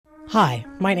Hi,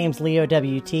 my name's Leo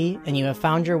WT, and you have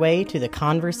found your way to the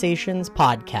Conversations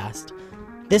Podcast.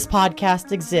 This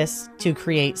podcast exists to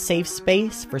create safe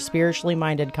space for spiritually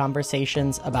minded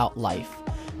conversations about life.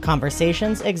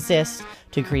 Conversations exist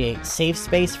to create safe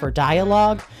space for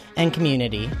dialogue and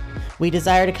community. We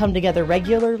desire to come together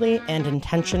regularly and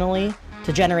intentionally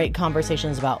to generate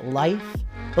conversations about life,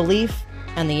 belief,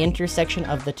 and the intersection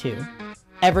of the two.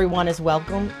 Everyone is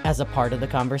welcome as a part of the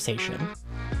conversation.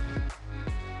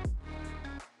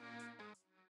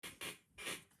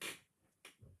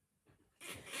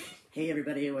 Hey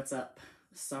everybody, what's up?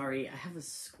 Sorry, I have a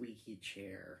squeaky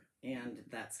chair, and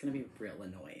that's gonna be real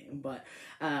annoying, but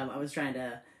I was trying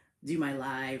to do my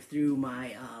live through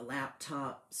my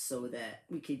laptop so that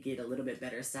we could get a little bit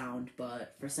better sound,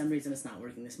 but for some reason it's not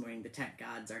working this morning. The tech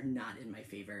gods are not in my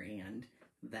favor, and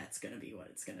that's gonna be what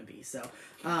it's gonna be. So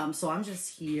I'm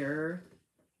just here,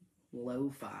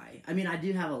 lo-fi. I mean, I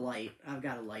do have a light. I've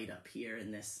got a light up here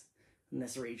in this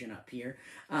region up here,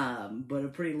 but a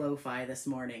pretty lo-fi this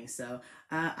morning. So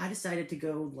I decided to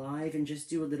go live and just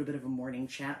do a little bit of a morning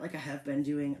chat like I have been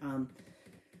doing.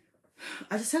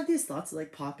 I just have these thoughts that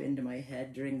like pop into my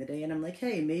head during the day, and I'm like,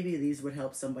 hey, maybe these would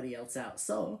help somebody else out.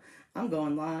 So I'm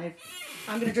going live.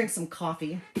 I'm gonna drink some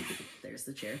coffee. There's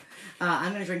the chair.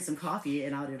 I'm gonna drink some coffee,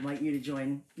 and I would invite you to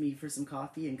join me for some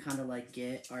coffee and kind of like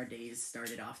get our days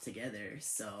started off together.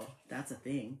 So that's a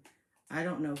thing. I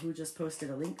don't know who just posted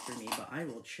a link for me, but I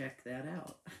will check that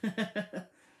out.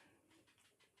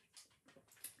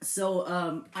 So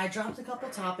I dropped a couple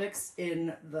topics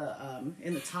in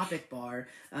the topic bar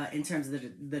in terms of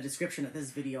the description of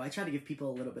this video. I try to give people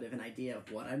a little bit of an idea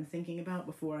of what I'm thinking about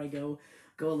before I go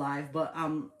live. But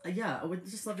yeah, I would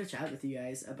just love to chat with you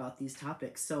guys about these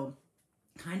topics. So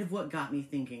kind of what got me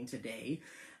thinking today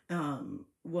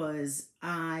was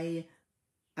I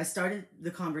started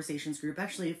the Conversations group.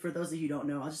 Actually, for those of you who don't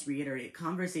know, I'll just reiterate.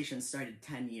 Conversations started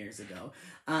 10 years ago,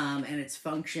 and it's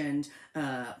functioned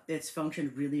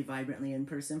really vibrantly in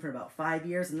person for about 5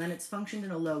 years, and then it's functioned in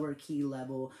a lower key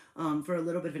level for a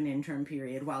little bit of an interim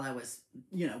period while I was,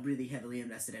 really heavily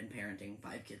invested in parenting.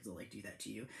 5 kids will do that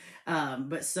to you.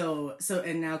 But so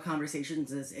and now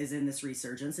Conversations is in this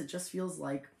resurgence. It just feels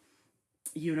like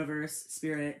universe,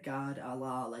 spirit, God,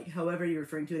 Allah, however you're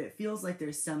referring to it, it feels like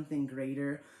there's something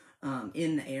greater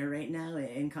in the air right now,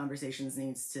 and Conversations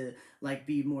needs to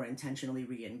be more intentionally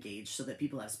re-engaged so that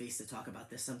people have space to talk about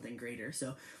this something greater.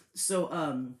 So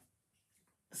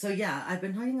yeah, I've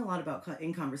been talking a lot about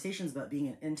in Conversations about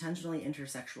being intentionally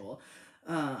intersexual,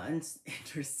 and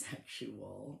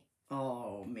intersexual.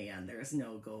 Oh man, there's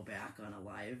no go back on a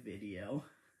live video.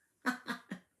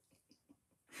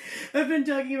 I've been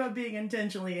talking about being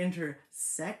intentionally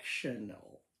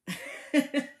intersectional.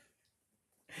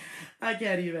 I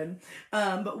can't even.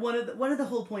 But one of the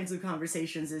whole points of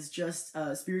Conversations is just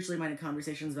spiritually minded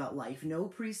conversations about life. No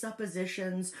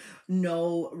presuppositions,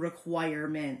 no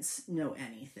requirements, no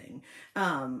anything.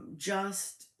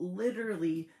 Just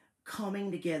literally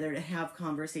coming together to have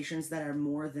conversations that are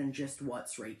more than just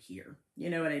what's right here. You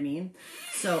know what I mean?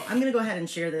 So I'm gonna go ahead and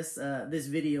share this this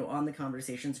video on the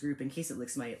Conversations group in case it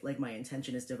looks like my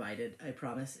intention is divided. I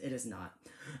promise it is not.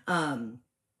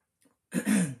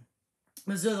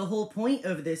 So the whole point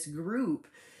of this group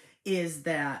is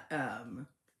that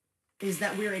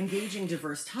we're engaging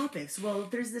diverse topics. Well,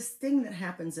 there's this thing that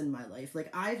happens in my life.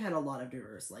 I've had a lot of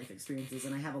diverse life experiences,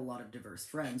 and I have a lot of diverse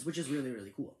friends, which is really,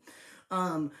 really cool.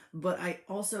 But I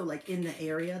also, in the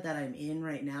area that I'm in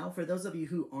right now, for those of you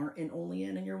who aren't in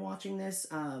Olean and you're watching this,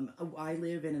 I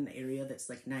live in an area that's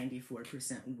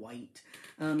 94% white.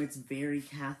 It's very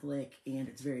Catholic, and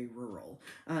it's very rural.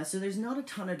 So there's not a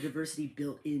ton of diversity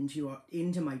built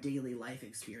into my daily life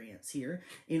experience here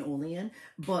in Olean.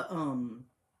 But,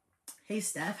 hey,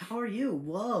 Steph, how are you?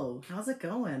 Whoa, how's it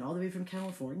going? All the way from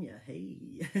California.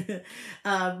 Hey.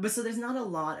 But so there's not a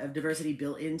lot of diversity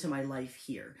built into my life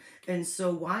here. And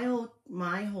so while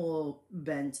my whole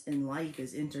bent in life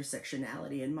is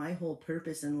intersectionality, and my whole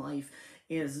purpose in life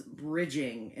is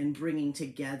bridging and bringing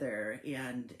together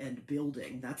and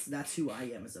building, that's who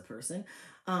I am as a person.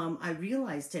 I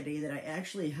realized today that I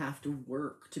actually have to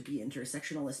work to be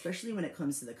intersectional, especially when it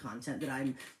comes to the content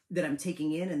that I'm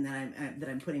taking in and that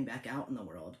I'm putting back out in the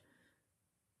world.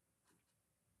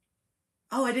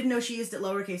 Oh, I didn't know she used it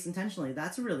lowercase intentionally.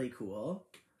 That's really cool.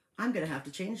 I'm gonna have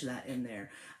to change that in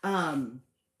there.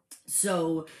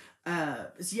 So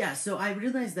I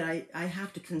realized that I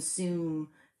have to consume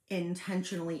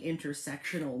intentionally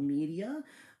intersectional media.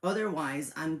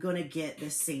 Otherwise, I'm gonna get the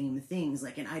same things,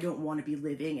 and I don't want to be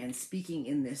living and speaking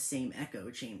in this same echo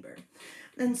chamber.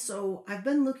 And so I've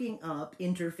been looking up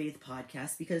interfaith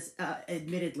podcasts because,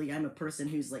 admittedly, I'm a person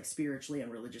who's like spiritually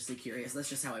and religiously curious. That's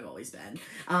just how I've always been.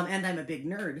 And I'm a big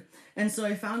nerd. And so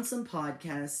I found some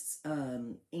podcasts,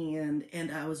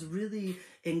 and I was really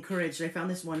encouraged. I found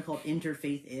this one called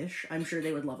Interfaith-ish. I'm sure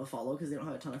they would love a follow because they don't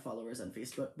have a ton of followers on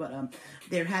Facebook. But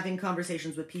they're having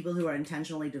conversations with people who are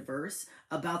intentionally diverse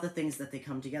about the things that they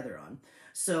come together on.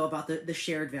 So about the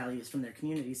shared values from their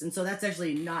communities. And so that's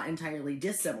actually not entirely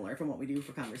dissimilar from what we do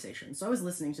for conversation. So I was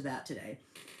listening to that today.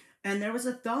 And there was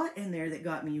a thought in there that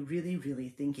got me really, really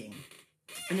thinking.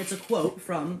 And it's a quote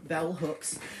from Bell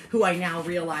Hooks, who I now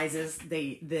realize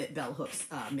that Bell Hooks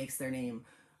makes their name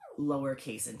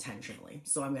lowercase intentionally.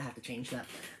 So I'm going to have to change that.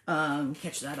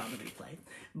 Catch that on the replay.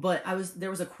 But there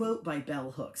was a quote by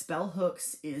Bell Hooks. Bell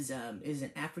Hooks is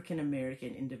an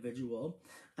African-American individual,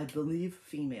 I believe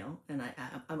female, and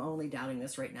I'm only doubting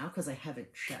this right now because I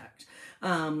haven't checked,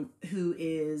 who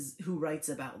writes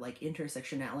about like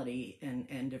intersectionality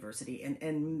and diversity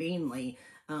and mainly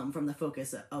from the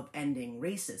focus of ending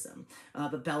racism.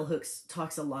 But Bell Hooks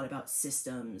talks a lot about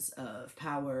systems of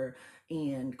power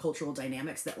and cultural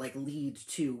dynamics that like lead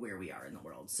to where we are in the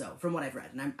world. So from what I've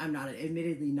read, and I'm not,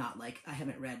 admittedly not like, I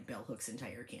haven't read Bell Hooks'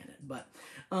 entire canon, but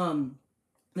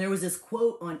there was this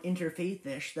quote on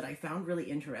Interfaith-ish that I found really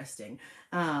interesting.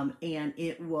 And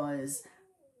it was,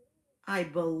 I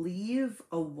believe,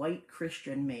 a white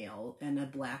Christian male and a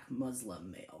black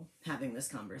Muslim male having this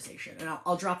conversation. And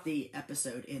I'll drop the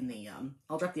episode in the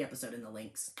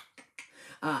links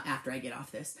after I get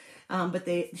off this. But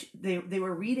they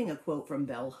were reading a quote from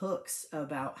Bell Hooks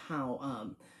about how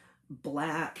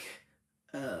black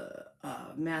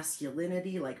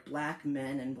masculinity, like black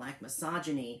men and black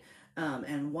misogyny,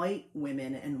 and white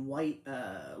women and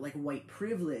white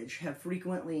privilege have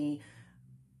frequently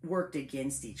worked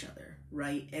against each other,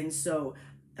 right? And so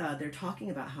they're talking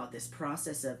about how this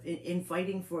process of in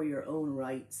fighting for your own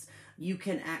rights, you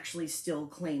can actually still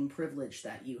claim privilege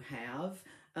that you have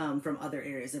from other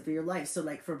areas of your life. So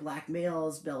like for black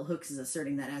males, Bell Hooks is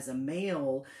asserting that as a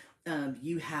male,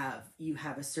 you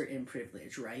have a certain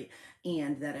privilege, right?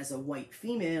 And that as a white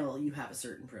female, you have a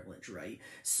certain privilege, right?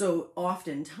 So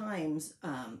oftentimes,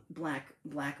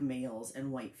 black males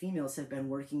and white females have been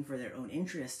working for their own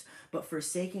interest, but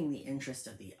forsaking the interest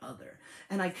of the other.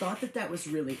 And I thought that was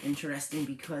really interesting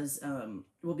because,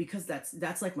 because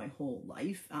that's like my whole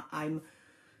life.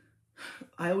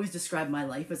 I always describe my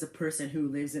life as a person who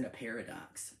lives in a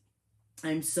paradox.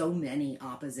 I'm so many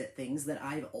opposite things that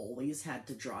I've always had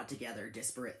to draw together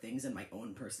disparate things in my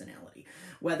own personality.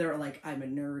 Whether like I'm a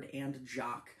nerd and a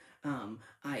jock,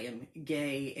 I am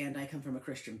gay and I come from a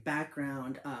Christian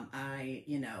background.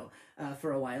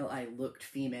 For a while I looked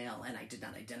female and I did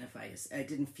not identify as, I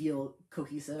didn't feel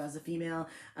cohesive as a female.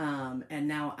 And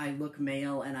now I look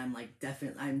male and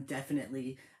I'm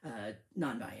definitely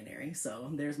non-binary.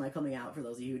 So there's my coming out for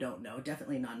those of you who don't know.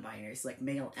 Definitely non-binary. It's like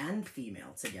male and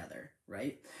female together,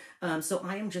 right? So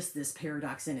I am just this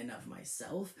paradox in and of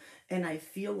myself. And I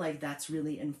feel like that's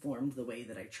really informed the way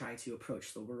that I try to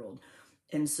approach the world.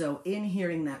 And so in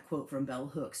hearing that quote from Bell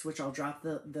Hooks, which I'll drop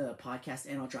the podcast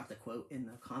and I'll drop the quote in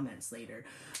the comments later,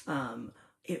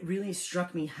 it really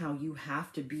struck me how you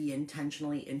have to be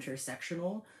intentionally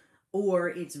intersectional, or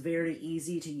it's very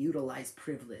easy to utilize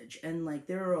privilege. And like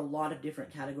there are a lot of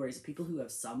different categories of people who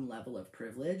have some level of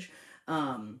privilege.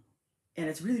 And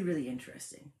it's really, really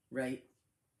interesting, right?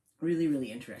 Really,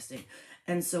 really interesting.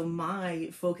 And so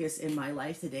my focus in my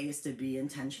life today is to be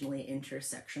intentionally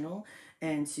intersectional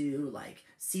and to like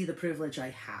see the privilege I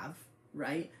have,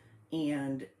 right?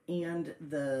 And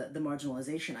the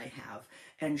marginalization I have,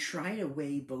 and try to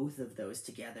weigh both of those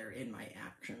together in my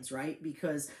actions, right?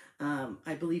 Because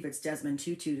I believe it's Desmond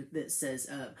Tutu that says,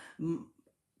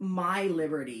 my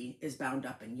liberty is bound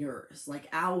up in yours. Like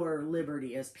our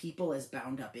liberty as people is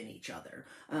bound up in each other.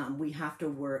 We have to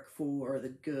work for the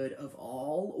good of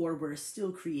all, or we're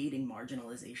still creating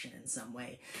marginalization in some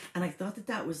way. And I thought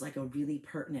that was like a really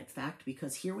pertinent fact,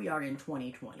 because here we are in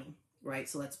 2020, right?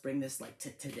 So let's bring this like to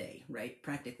today, right?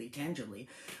 Practically, tangibly.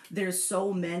 There's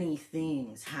so many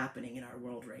things happening in our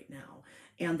world right now.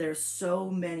 And there's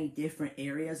so many different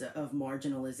areas of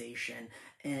marginalization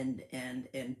and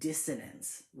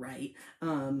dissonance, right?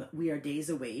 We are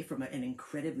days away from an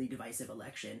incredibly divisive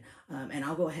election. And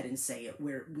I'll go ahead and say it,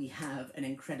 where we have an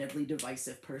incredibly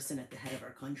divisive person at the head of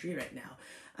our country right now.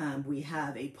 We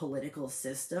have a political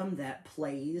system that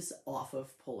plays off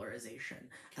of polarization.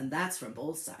 And that's from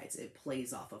both sides. It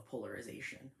plays off of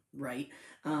polarization, right?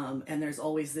 And there's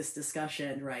always this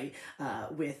discussion, right,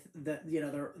 with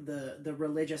the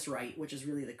religious right, which is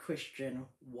really the Christian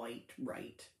white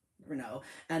right,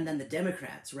 and then the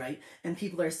Democrats, right? And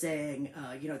people are saying,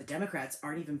 the Democrats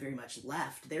aren't even very much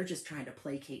left. They're just trying to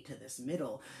placate to this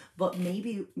middle. But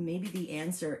maybe the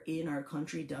answer in our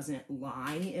country doesn't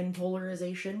lie in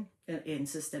polarization, in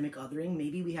systemic othering.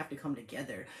 Maybe we have to come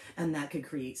together, and that could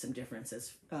create some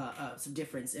differences, some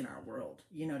difference in our world.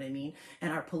 You know what I mean?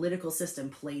 And our political system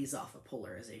plays off of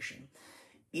polarization.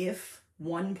 If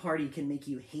one party can make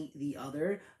you hate the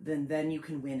other, then you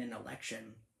can win an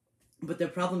election. But the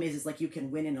problem is like you can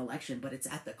win an election, but it's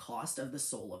at the cost of the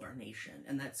soul of our nation.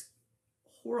 And that's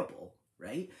horrible,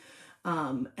 right?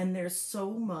 And there's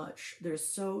so much, there's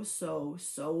so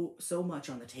much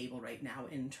on the table right now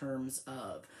in terms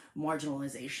of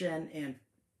marginalization and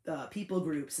people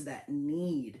groups that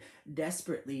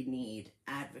desperately need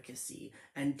advocacy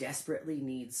and desperately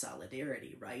need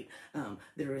solidarity, right?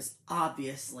 There is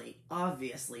obviously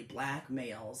Black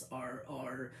males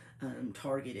are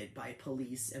targeted by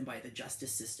police and by the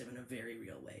justice system in a very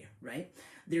real way, right?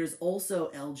 There's also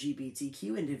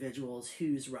LGBTQ individuals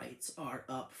whose rights are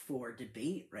up for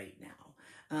debate right now.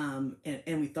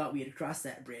 And we thought we had crossed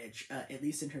that bridge, at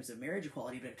least in terms of marriage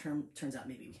equality, but it turns out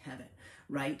maybe we haven't,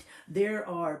 right? There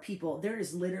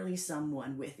is literally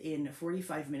someone within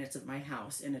 45 minutes of my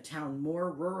house in a town more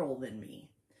rural than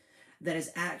me that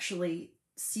is actually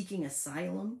seeking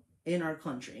asylum in our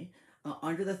country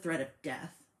under the threat of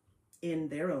death in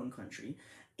their own country,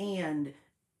 and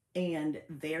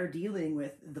they're dealing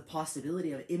with the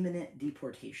possibility of imminent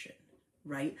deportation,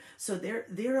 right? So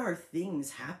there are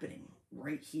things happening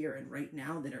right here and right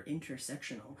now that are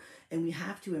intersectional, and we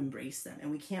have to embrace them,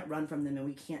 and we can't run from them, and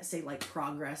we can't say like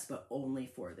progress but only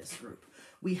for this group.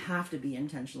 We have to be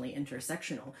intentionally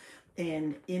intersectional.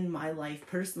 And in my life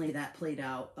personally, that played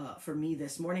out for me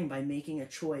this morning by making a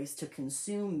choice to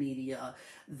consume media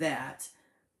that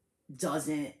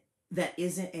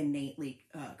isn't innately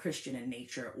Christian in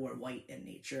nature or white in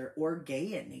nature or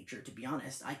gay in nature. To be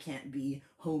honest, I can't be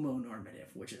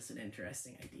homonormative, which is an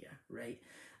interesting idea, right?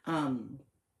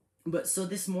 But so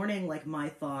this morning, like my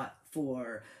thought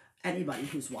for anybody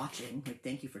who's watching, like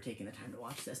thank you for taking the time to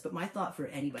watch this, but my thought for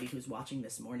anybody who's watching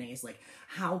this morning is like,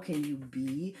 how can you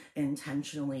be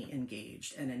intentionally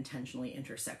engaged and intentionally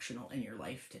intersectional in your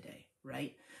life today,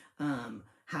 right?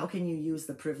 How can you use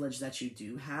the privilege that you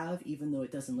do have, even though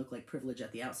it doesn't look like privilege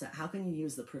at the outset? How can you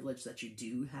use the privilege that you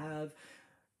do have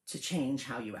to change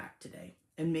how you act today?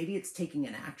 And maybe it's taking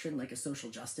an action, like a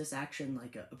social justice action,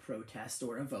 like a protest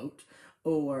or a vote,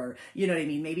 or, you know what I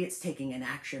mean? Maybe it's taking an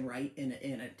action, right, in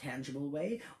a tangible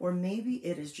way, or maybe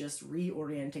it is just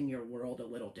reorienting your world a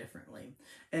little differently.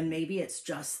 And maybe it's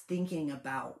just thinking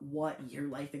about what your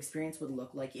life experience would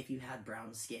look like if you had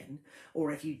brown skin,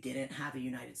 or if you didn't have a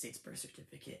United States birth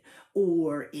certificate,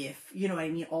 or if, you know what I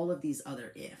mean, all of these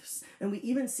other ifs. And we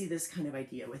even see this kind of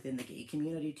idea within the gay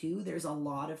community too. There's a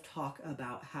lot of talk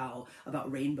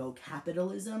about rainbow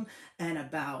capitalism and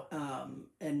about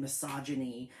and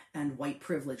misogyny and white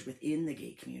privilege within the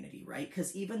gay community, right?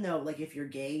 Because even though, like, if you're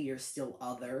gay, you're still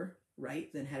other,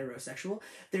 right, than heterosexual,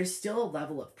 there's still a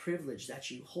level of privilege that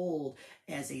you hold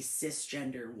as a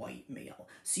cisgender white male.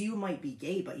 So you might be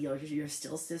gay, but you're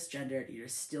still cisgendered, you're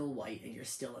still white, and you're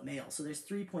still a male. So there's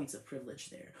 3 points of privilege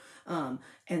there.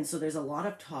 And so there's a lot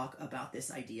of talk about this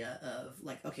idea of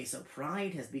like, okay, so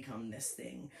pride has become this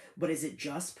thing, but is it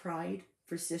just pride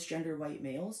for cisgender white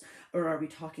males, or are we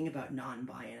talking about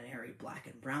non-binary Black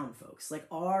and brown folks? Like,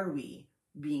 are we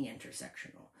being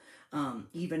intersectional,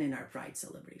 even in our pride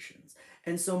celebrations?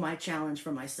 And so my challenge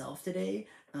for myself today,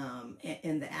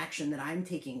 and the action that I'm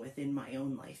taking within my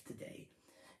own life today,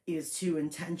 is to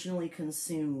intentionally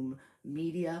consume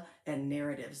media and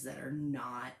narratives that are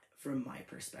not from my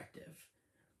perspective.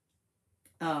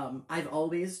 I've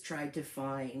always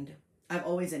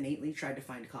innately tried to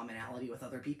find commonality with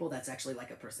other people. That's actually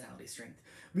like a personality strength.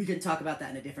 We can talk about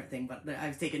that in a different thing, but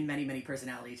I've taken many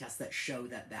personality tests that show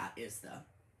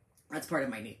that's part of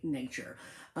my nature.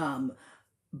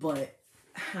 But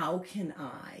how can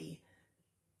I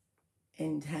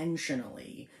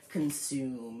intentionally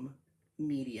consume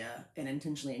media and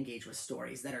intentionally engage with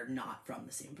stories that are not from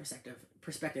the same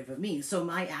perspective of me? So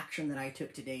my action that I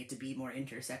took today to be more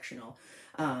intersectional,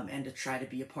 and to try to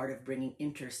be a part of bringing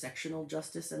intersectional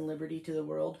justice and liberty to the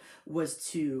world was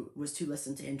to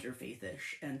listen to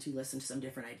Interfaithish and to listen to some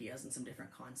different ideas and some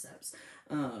different concepts.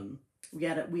 We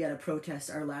had a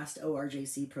protest, our last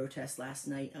ORJC protest last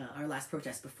night, our last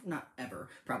protest, not ever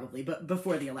probably, but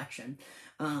before the election,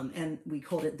 and we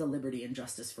called it the Liberty and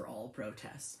Justice for All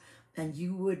protests. And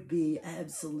you would be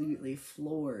absolutely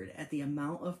floored at the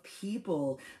amount of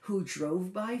people who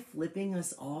drove by flipping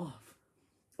us off,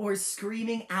 or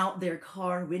screaming out their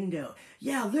car window,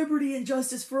 yeah, liberty and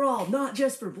justice for all, not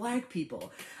just for black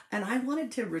people. And I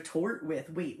wanted to retort with,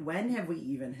 wait, when have we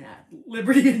even had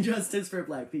liberty and justice for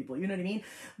black people? You know what I mean?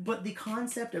 But the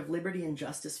concept of liberty and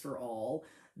justice for all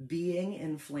being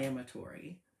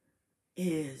inflammatory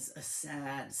is a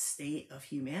sad state of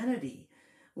humanity.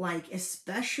 Like,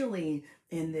 especially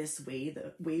in this wave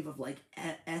of like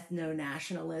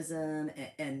ethno-nationalism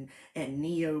and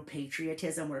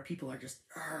neo-patriotism, where people are just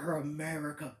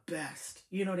America best.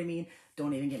 You know what I mean?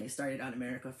 Don't even get me started on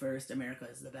America first. America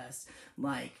is the best.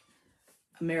 Like,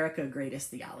 America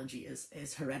greatest theology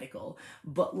is heretical.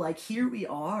 But like, here we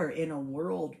are in a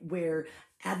world where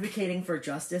advocating for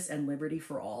justice and liberty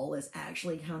for all is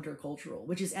actually countercultural,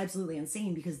 which is absolutely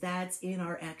insane, because that's in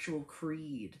our actual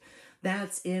creed.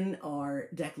 That's in our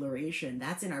declaration.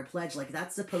 That's in our pledge. Like,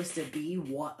 that's supposed to be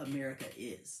what America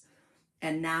is.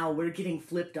 And now we're getting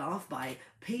flipped off by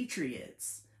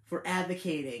patriots for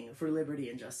advocating for liberty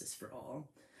and justice for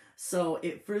all. So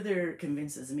it further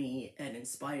convinces me and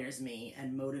inspires me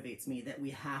and motivates me that we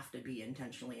have to be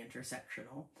intentionally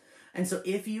intersectional. And so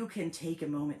if you can take a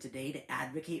moment today to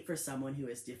advocate for someone who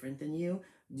is different than you,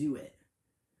 do it.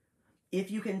 If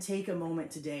you can take a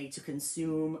moment today to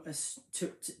consume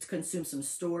to consume some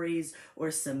stories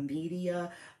or some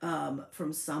media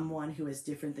from someone who is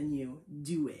different than you,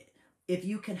 do it. If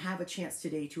you can have a chance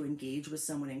today to engage with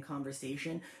someone in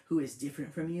conversation who is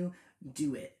different from you,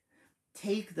 do it.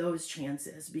 Take those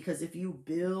chances, because if you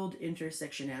build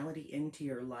intersectionality into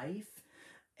your life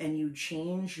and you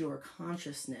change your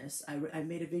consciousness, I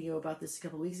made a video about this a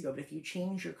couple weeks ago, but if you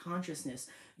change your consciousness,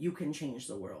 you can change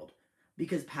the world.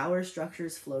 Because power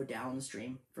structures flow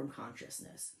downstream from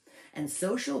consciousness. And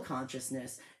social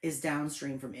consciousness is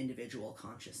downstream from individual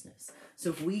consciousness. So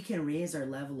if we can raise our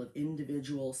level of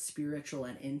individual, spiritual,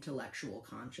 and intellectual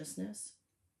consciousness,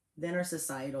 then our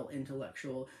societal,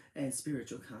 intellectual, and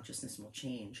spiritual consciousness will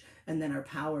change. And then our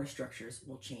power structures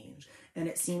will change. And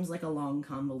it seems like a long,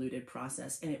 convoluted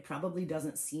process. And it probably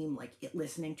doesn't seem like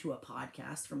listening to a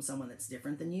podcast from someone that's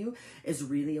different than you is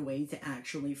really a way to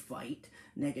actually fight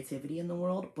negativity in the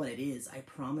world. But it is, I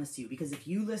promise you. Because if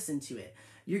you listen to it,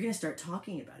 you're going to start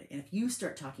talking about it. And if you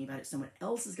start talking about it, someone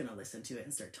else is going to listen to it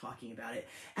and start talking about it.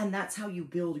 And that's how you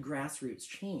build grassroots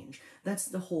change. That's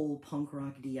the whole punk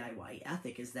rock DIY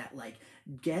ethic, is that, like,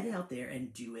 get out there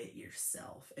and do it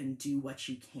yourself and do what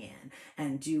you can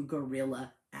and do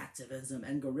guerrilla activism.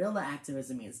 And guerrilla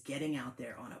activism means getting out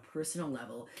there on a personal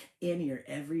level in your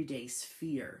everyday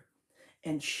sphere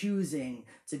and choosing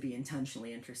to be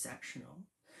intentionally intersectional.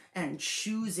 And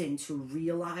choosing to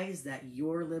realize that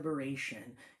your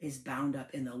liberation is bound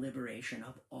up in the liberation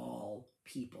of all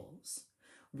peoples.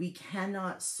 We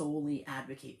cannot solely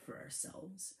advocate for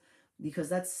ourselves, because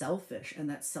that's selfish and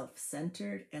that's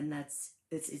self-centered and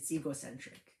it's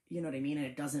egocentric. You know what I mean? And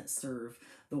it doesn't serve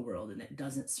the world and it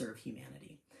doesn't serve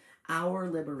humanity. Our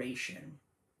liberation,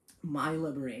 my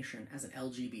liberation as an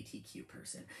LGBTQ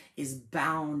person, is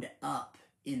bound up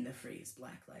in the phrase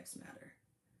Black Lives Matter.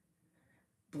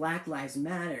 Black Lives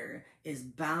Matter is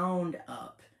bound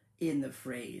up in the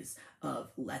phrase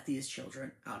of let these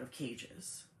children out of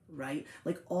cages, right?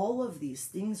 Like, all of these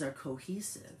things are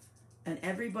cohesive, and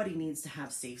everybody needs to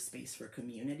have safe space for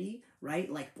community, right?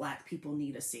 Like, Black people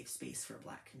need a safe space for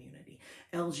Black community.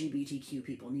 LGBTQ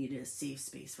people need a safe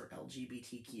space for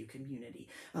LGBTQ community.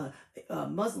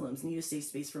 Muslims need a safe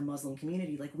space for Muslim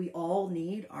community. Like, we all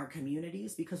need our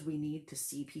communities because we need to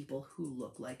see people who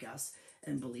look like us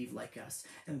and believe like us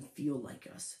and feel like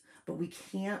us. But we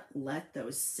can't let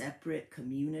those separate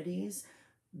communities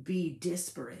be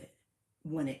disparate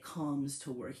when it comes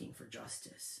to working for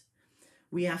justice.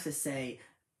 We have to say,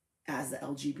 as the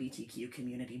LGBTQ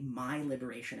community, my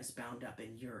liberation is bound up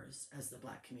in yours as the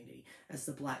Black community. As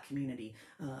the Black community,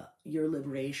 your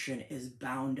liberation is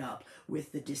bound up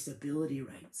with the disability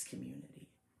rights community,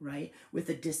 right? With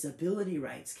the disability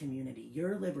rights community,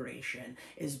 your liberation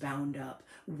is bound up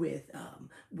with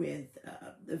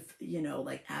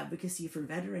like advocacy for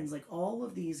veterans, like all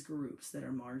of these groups that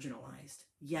are marginalized.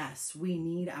 Yes, we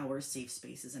need our safe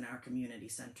spaces in our community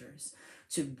centers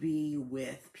to be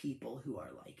with people who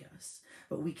are like us.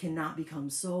 But we cannot become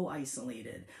so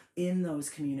isolated in those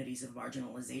communities of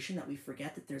marginalization that we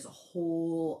forget that there's a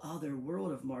whole other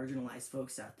world of marginalized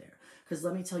folks out there. Because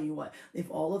let me tell you what, if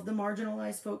all of the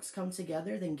marginalized folks come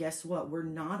together, then guess what? We're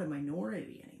not a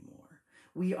minority anymore.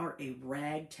 We are a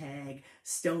ragtag,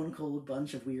 stone cold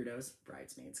bunch of weirdos,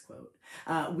 Bridesmaids quote.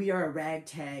 We are a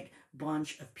ragtag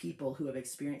bunch of people who have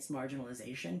experienced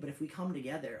marginalization, but if we come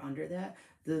together under that,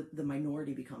 the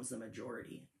minority becomes the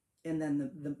majority. and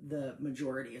then the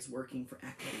majority is working for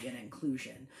equity and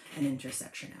inclusion and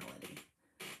intersectionality.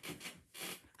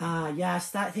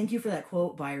 Yes, thank you for that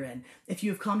quote, Byron. If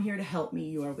you have come here to help me,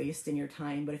 you are wasting your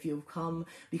time. But if you have come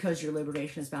because your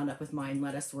liberation is bound up with mine,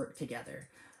 let us work together.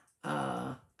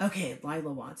 Okay,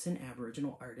 Lila Watson,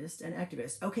 Aboriginal artist and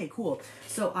activist. Okay, cool.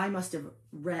 So I must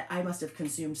have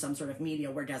consumed some sort of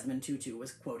media where Desmond Tutu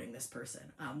was quoting this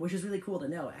person, which is really cool to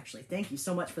know, actually. Thank you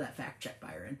so much for that fact check,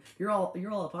 Byron. You're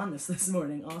all up on this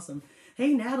morning. Awesome.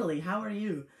 Hey, Natalie, how are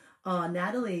you?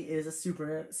 Natalie is a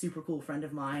super cool friend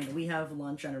of mine. We have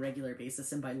lunch on a regular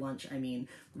basis, and by lunch I mean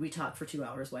we talk for 2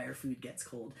 hours while our food gets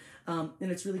cold. And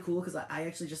it's really cool because I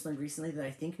actually just learned recently that I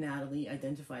think Natalie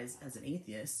identifies as an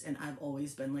atheist, and I've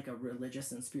always been like a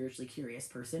religious and spiritually curious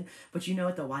person. But you know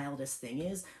what the wildest thing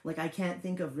is? Like, I can't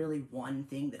think of really one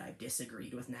thing that I've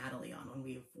disagreed with Natalie on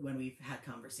when we've had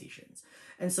conversations.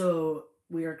 And so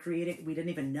we didn't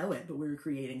even know it, but we were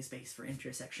creating space for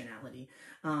intersectionality.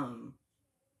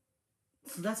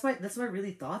 So that's my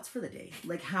really thoughts for the day.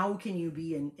 Like, how can you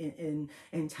be in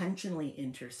intentionally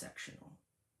intersectional?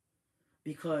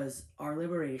 Because our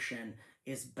liberation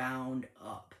is bound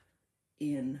up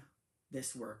in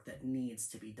this work that needs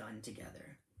to be done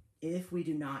together. If we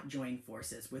do not join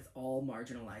forces with all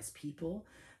marginalized people,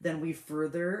 then we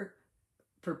further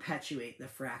perpetuate the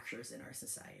fractures in our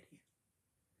society.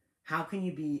 How can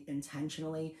you be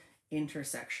intentionally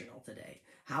intersectional today?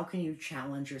 How can you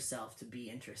challenge yourself to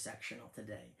be intersectional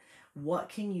today? What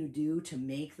can you do to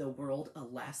make the world a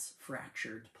less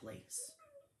fractured place?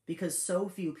 Because so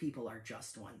few people are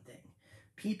just one thing.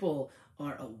 People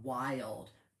are a wild,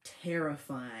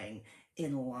 terrifying,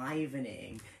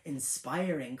 enlivening,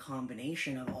 inspiring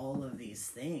combination of all of these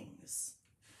things.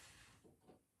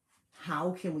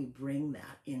 How can we bring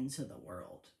that into the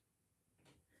world?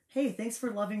 Hey, thanks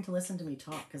for loving to listen to me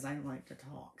talk, because I like to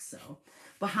talk, so.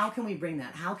 But how can we bring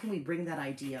that? How can we bring that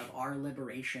idea of our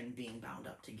liberation being bound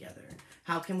up together?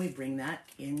 How can we bring that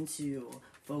into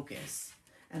focus?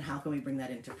 And how can we bring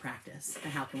that into practice?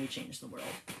 And how can we change the world?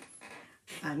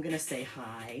 I'm going to say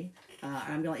hi.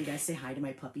 I'm going to let you guys say hi to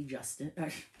my puppy, Justin.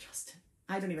 Justin.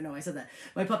 I don't even know why I said that.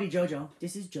 My puppy, Jojo.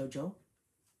 This is Jojo.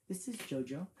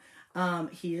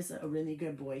 He is a really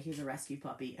good boy. He's a rescue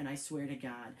puppy. And I swear to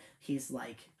God, he's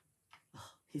like...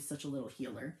 he's such a little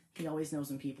healer. He always knows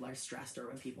when people are stressed or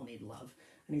when people need love.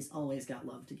 And he's always got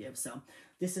love to give. So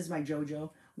this is my Jojo.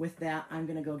 With that, I'm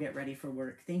going to go get ready for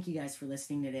work. Thank you guys for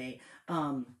listening today.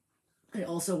 I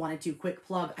also wanted to quick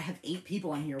plug. I have 8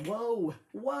 people on here.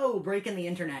 Whoa, breaking the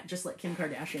internet, just like Kim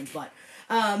Kardashian's butt.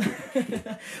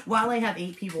 While I have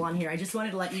 8 people on here, I just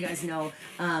wanted to let you guys know,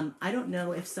 I don't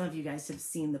know if some of you guys have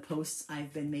seen the posts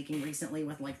I've been making recently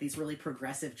with like these really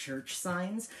progressive church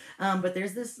signs. But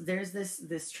there's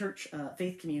this church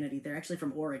faith community. They're actually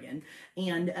from Oregon,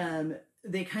 and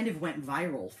they kind of went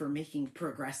viral for making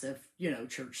progressive,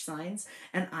 church signs.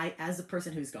 And I, as a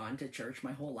person who's gone to church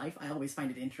my whole life, I always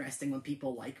find it interesting when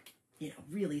people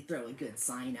really throw a good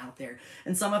sign out there.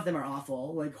 And some of them are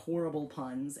awful, like horrible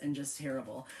puns and just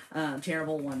terrible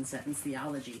one-sentence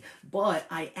theology. But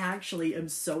I actually am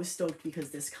so stoked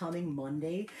because this coming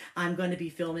Monday, I'm going to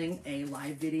be filming a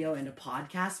live video and a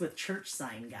podcast with Church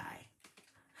Sign Guy.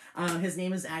 His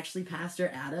name is actually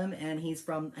Pastor Adam, and he's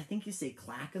from, I think you say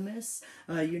Clackamas,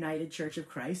 United Church of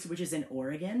Christ, which is in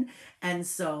Oregon. And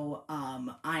so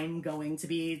I'm going to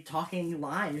be talking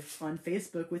live on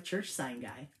Facebook with Church Sign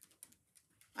Guy.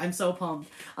 I'm so pumped.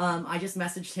 I just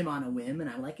messaged him on a whim, and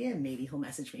I'm like, yeah, maybe he'll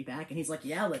message me back. And he's like,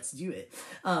 yeah, let's do it.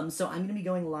 So I'm going to be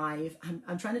going live.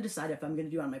 I'm trying to decide if I'm going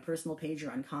to do it on my personal page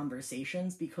or on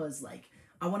Conversations, because,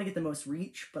 I want to get the most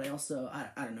reach, but I also,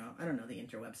 I don't know the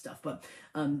interweb stuff. But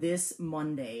this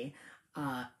Monday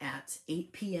at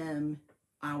 8 p.m.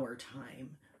 our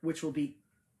time, which will be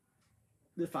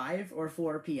the 5 or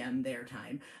 4 p.m. their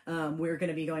time, we're going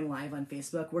to be going live on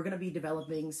Facebook. We're going to be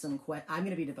developing I'm going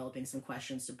to be developing some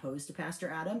questions to pose to Pastor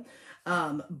Adam.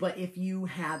 But if you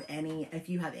have any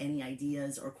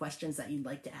ideas or questions that you'd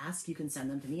like to ask, you can send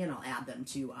them to me, and I'll add them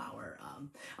to our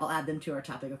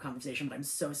topic of conversation. But I'm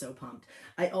so pumped.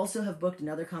 I also have booked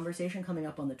another conversation coming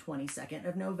up on the 22nd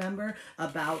of November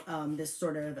about this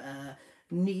sort of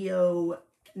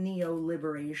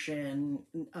neo-liberation,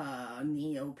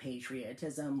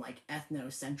 neo-patriotism, like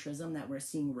ethnocentrism that we're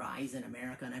seeing rise in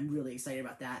America. And I'm really excited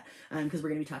about that because we're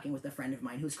going to be talking with a friend of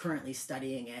mine who's currently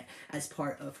studying it as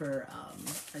part of her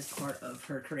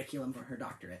curriculum for her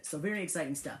doctorate. So very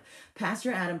exciting stuff.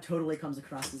 Pastor Adam totally comes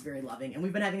across as very loving, and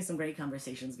we've been having some great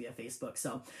conversations via Facebook.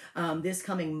 So this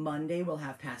coming Monday we'll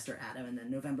have Pastor Adam, and then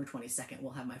November 22nd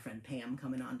we'll have my friend Pam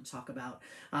coming on to talk about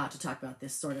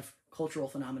this sort of cultural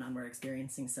phenomenon we're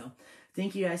experiencing. So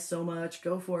thank you guys so much.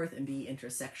 Go forth and be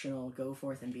intersectional. Go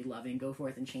forth and be loving. Go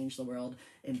forth and change the world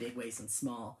in big ways and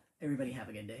small. Everybody have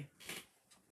a good day.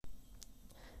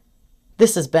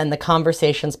 This has been the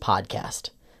Conversations Podcast.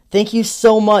 Thank you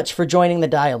so much for joining the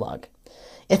dialogue.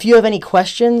 If you have any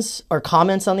questions or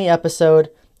comments on the episode,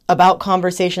 about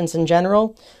conversations in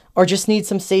general, or just need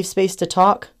some safe space to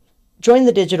talk, join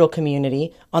the digital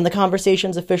community on the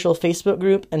Conversations Official Facebook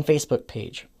group and Facebook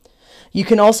page. You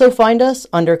can also find us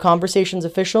under Conversations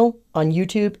Official on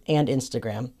YouTube and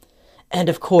Instagram. And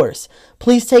of course,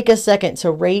 please take a second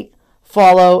to rate,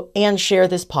 follow, and share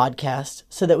this podcast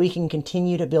so that we can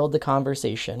continue to build the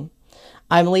conversation.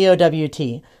 I'm Leo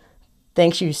WT.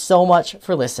 Thanks you so much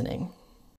for listening.